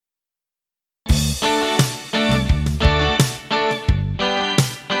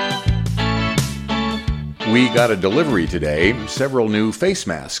We got a delivery today, several new face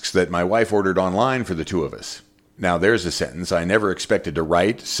masks that my wife ordered online for the two of us. Now there's a sentence I never expected to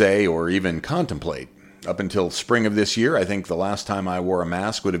write, say, or even contemplate. Up until spring of this year, I think the last time I wore a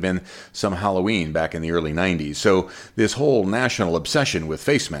mask would have been some Halloween back in the early 90s. So this whole national obsession with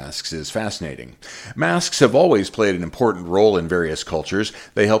face masks is fascinating. Masks have always played an important role in various cultures.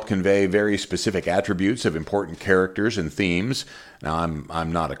 They help convey very specific attributes of important characters and themes. Now,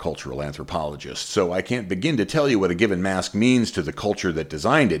 I'm not a cultural anthropologist, so I can't begin to tell you what a given mask means to the culture that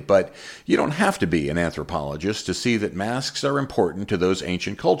designed it, but you don't have to be an anthropologist to see that masks are important to those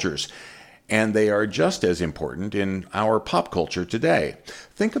ancient cultures. And they are just as important in our pop culture today.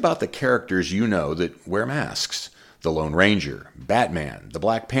 Think about the characters you know that wear masks. The Lone Ranger, Batman, the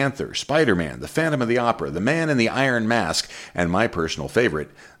Black Panther, Spider-Man, the Phantom of the Opera, the Man in the Iron Mask, and my personal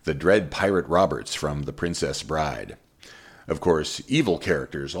favorite, the Dread Pirate Roberts from The Princess Bride. Of course, evil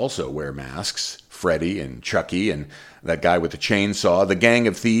characters also wear masks. Freddy and Chucky and that guy with the chainsaw, the gang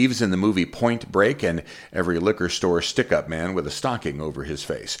of thieves in the movie Point Break, and every liquor store stick-up man with a stocking over his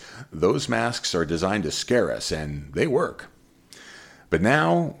face. Those masks are designed to scare us, and they work. But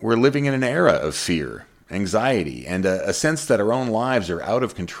now we're living in an era of fear, anxiety, and a sense that our own lives are out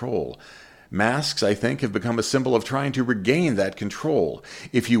of control. Masks, I think, have become a symbol of trying to regain that control.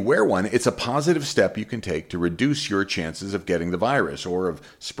 If you wear one, it's a positive step you can take to reduce your chances of getting the virus or of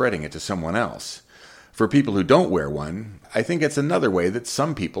spreading it to someone else. For people who don't wear one, I think it's another way that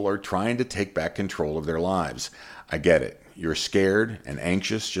some people are trying to take back control of their lives. I get it. You're scared and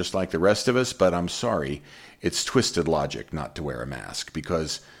anxious just like the rest of us, but I'm sorry. It's twisted logic not to wear a mask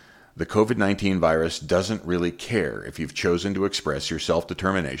because the COVID-19 virus doesn't really care if you've chosen to express your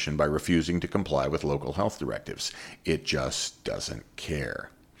self-determination by refusing to comply with local health directives. It just doesn't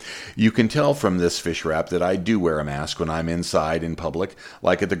care. You can tell from this fish wrap that I do wear a mask when I'm inside in public,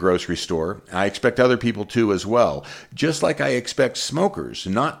 like at the grocery store. I expect other people to as well, just like I expect smokers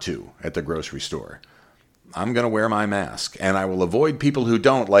not to at the grocery store. I'm going to wear my mask, and I will avoid people who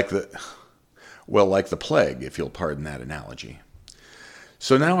don't like the plague, if you'll pardon that analogy.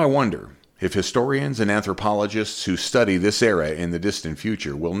 So now I wonder if historians and anthropologists who study this era in the distant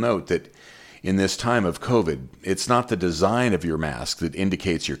future will note that in this time of COVID, it's not the design of your mask that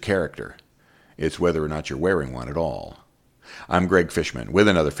indicates your character. It's whether or not you're wearing one at all. I'm Greg Fishman with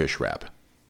another Fish Wrap.